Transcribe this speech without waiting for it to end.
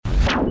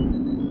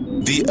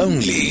The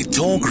only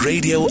talk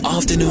radio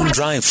afternoon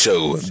drive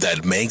show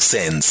that makes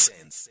sense.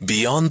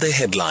 Beyond the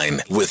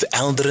headline with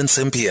Aldrin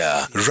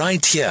Sampear,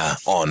 right here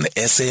on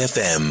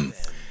SAFM.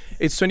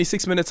 It's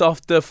 26 minutes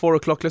after 4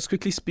 o'clock. Let's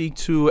quickly speak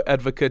to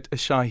Advocate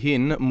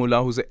Shaheen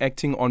Moola, who's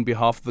acting on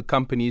behalf of the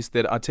companies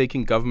that are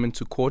taking government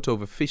to court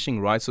over fishing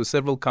rights. So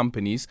several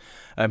companies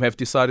have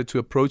decided to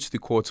approach the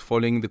courts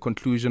following the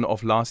conclusion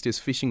of last year's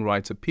fishing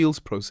rights appeals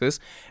process.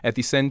 At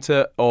the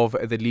center of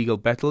the legal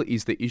battle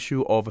is the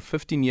issue of a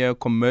 15-year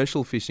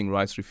commercial fishing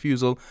rights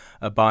refusal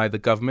by the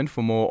government.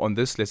 For more on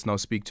this, let's now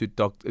speak to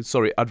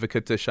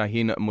Advocate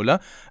Shaheen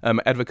Moola.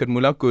 Advocate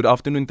Moola, good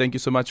afternoon. Thank you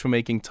so much for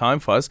making time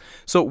for us.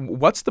 So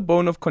what's the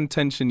bone of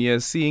contention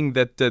here, seeing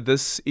that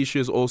this issue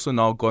has also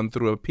now gone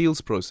through appeals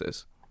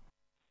process?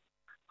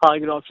 Hi,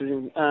 good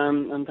afternoon,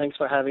 and thanks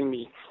for having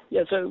me.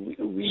 Yeah, so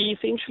we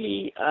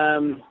essentially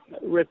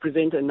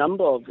represent a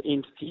number of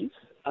entities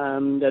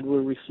that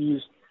were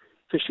refused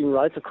fishing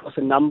rights across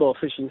a number of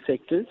fishing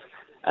sectors.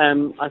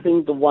 I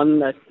think the one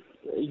that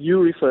you're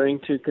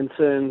referring to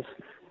concerns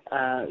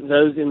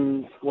those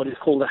in what is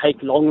called the hake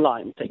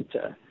longline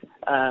sector.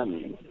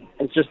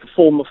 It's just a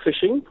form of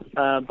fishing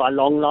by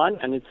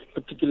longline, and it's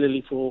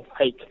particularly for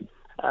hake.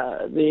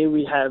 There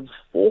we have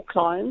 4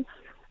 clients,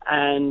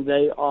 and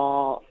they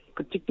are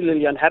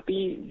particularly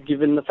unhappy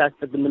given the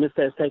fact that the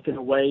minister has taken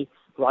away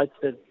rights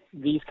that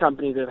these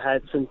companies have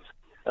had since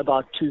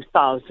about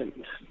 2000.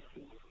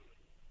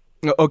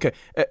 Okay,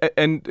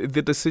 and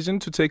the decision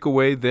to take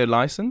away their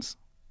license?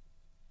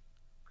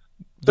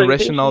 The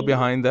rationale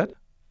behind that?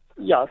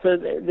 Yeah, so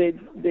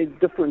there's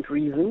different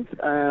reasons,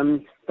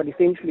 but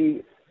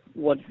essentially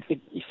what it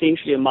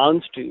essentially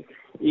amounts to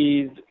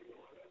is,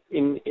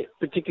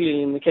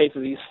 particularly in the case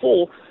of these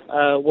 4,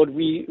 what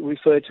we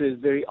refer to as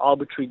very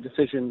arbitrary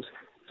decisions.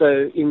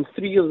 So in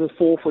 3 of the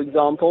 4, for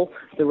example,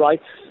 the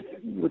rights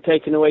were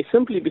taken away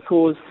simply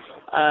because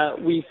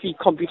we see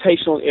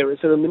computational errors.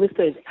 So the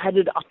minister has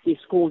added up their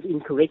scores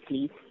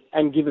incorrectly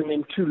and given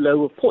them too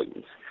low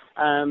points,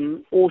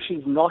 or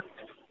she's not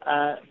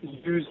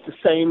used the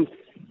same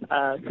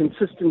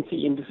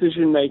consistency in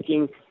decision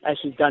making as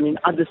she's done in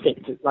other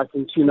sectors, like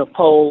in tuna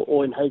pole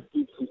or in hake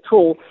deep sea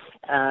trawl,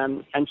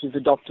 and she's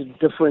adopted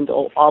different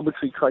or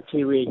arbitrary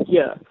criteria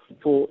here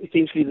for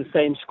essentially the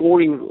same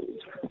scoring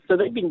rules. So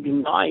they've been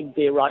denied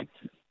their rights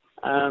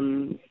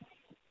on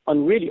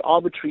really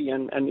arbitrary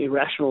and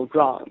irrational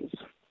grounds.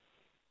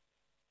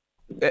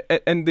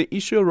 And the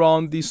issue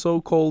around the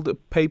so-called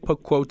paper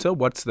quota,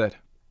 what's that?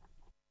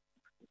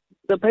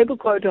 The paper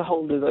quota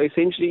holders are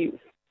essentially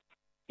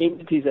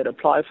entities that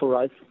apply for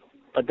rights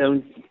but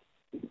don't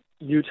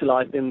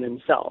utilize them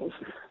themselves.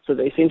 So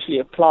they essentially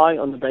apply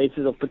on the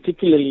basis of,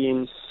 particularly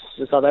in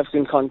the South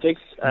African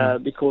context,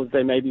 because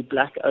they may be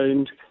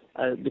black-owned,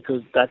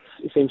 because that's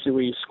essentially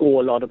where you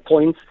score a lot of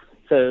points.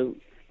 So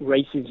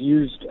race is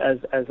used as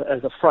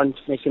a front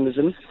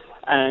mechanism,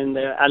 and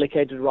they're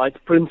allocated rights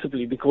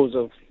principally because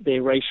of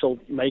their racial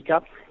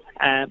makeup,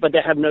 but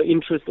they have no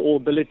interest or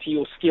ability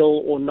or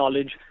skill or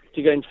knowledge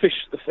to go and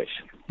fish the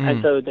fish.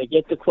 And so they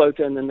get the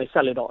quota and then they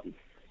sell it on.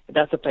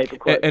 That's a paper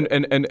quota.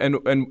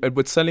 And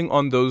with selling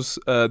on those,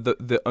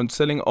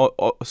 selling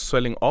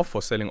off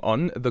or selling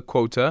on the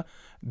quota,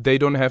 they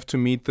don't have to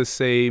meet the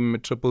same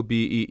triple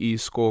BEE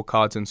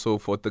scorecards and so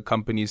forth, the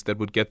companies that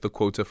would get the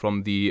quota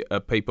from the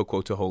paper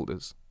quota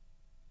holders.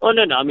 Oh,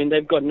 no. I mean,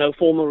 they've got no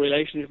formal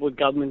relationship with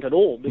government at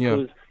all,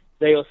 because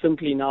they are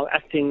simply now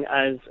acting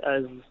as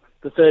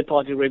the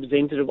third-party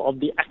representative of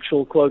the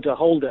actual quota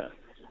holder.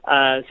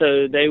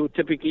 So they would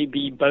typically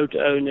be boat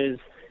owners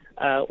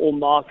or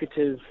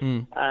marketers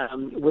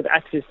with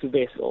access to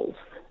vessels.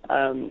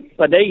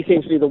 But they're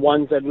essentially the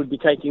ones that would be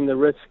taking the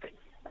risk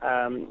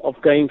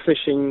of going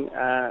fishing,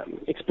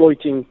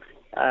 exploiting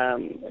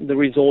the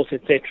resource,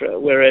 etc.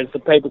 Whereas the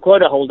paper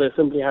quota holder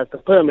simply has the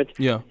permit,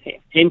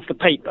 hence the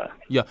paper.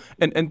 Yeah,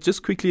 and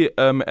just quickly,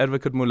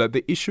 Advocate Moola,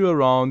 the issue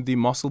around the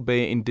Mossel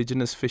Bay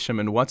indigenous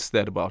fishermen, what's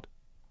that about?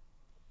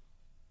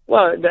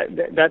 Well,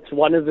 that's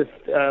one of the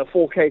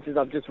 4 cases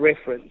I've just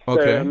referenced.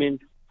 Okay. So, I mean,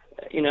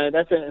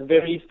 that's a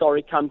very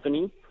historic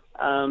company,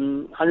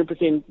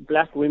 100%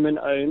 black women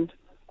owned,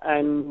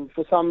 and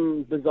for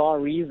some bizarre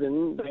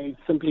reason, they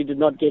simply did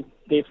not get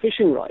their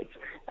fishing rights.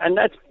 And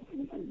that's,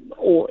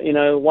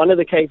 one of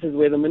the cases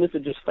where the minister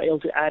just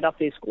failed to add up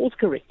their scores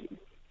correctly.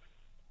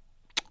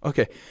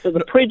 Okay. So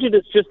the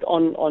prejudice just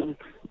on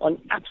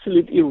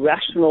absolute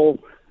irrational,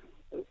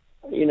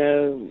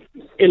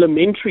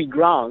 elementary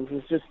grounds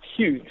is just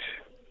huge.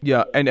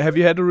 Yeah, and have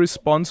you had a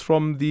response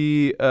from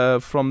the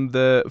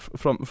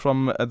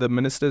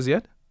ministers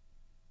yet?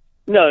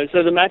 No.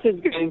 So the matter is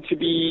going to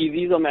be;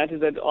 these are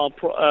matters that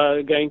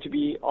are going to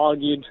be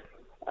argued.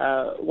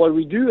 What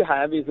we do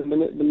have is the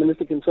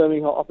minister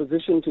confirming her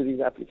opposition to these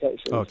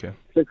applications. Okay.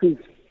 So she's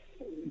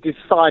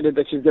decided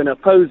that she's going to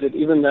oppose it,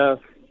 even though,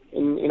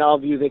 in our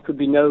view, there could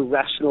be no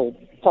rational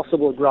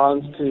possible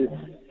grounds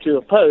to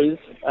oppose.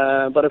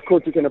 But of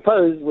course, you can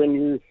oppose when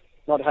you're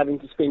not having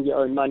to spend your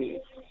own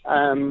money.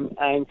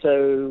 And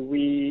so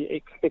we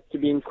expect to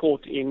be in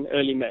court in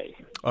early May.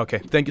 Okay,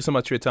 thank you so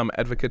much for your time.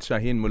 Advocate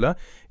Shaheen Moola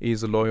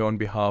is a lawyer on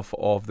behalf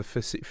of the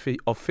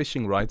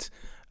fishing rights,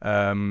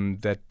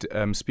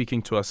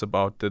 speaking to us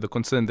about the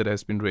concern that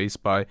has been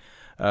raised by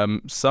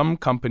some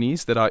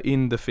companies that are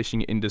in the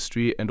fishing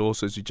industry, and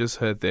also, as you just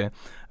heard there,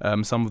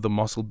 some of the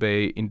Mossel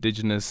Bay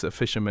indigenous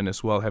fishermen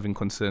as well having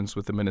concerns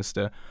with the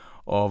Minister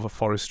of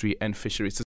Forestry and Fisheries.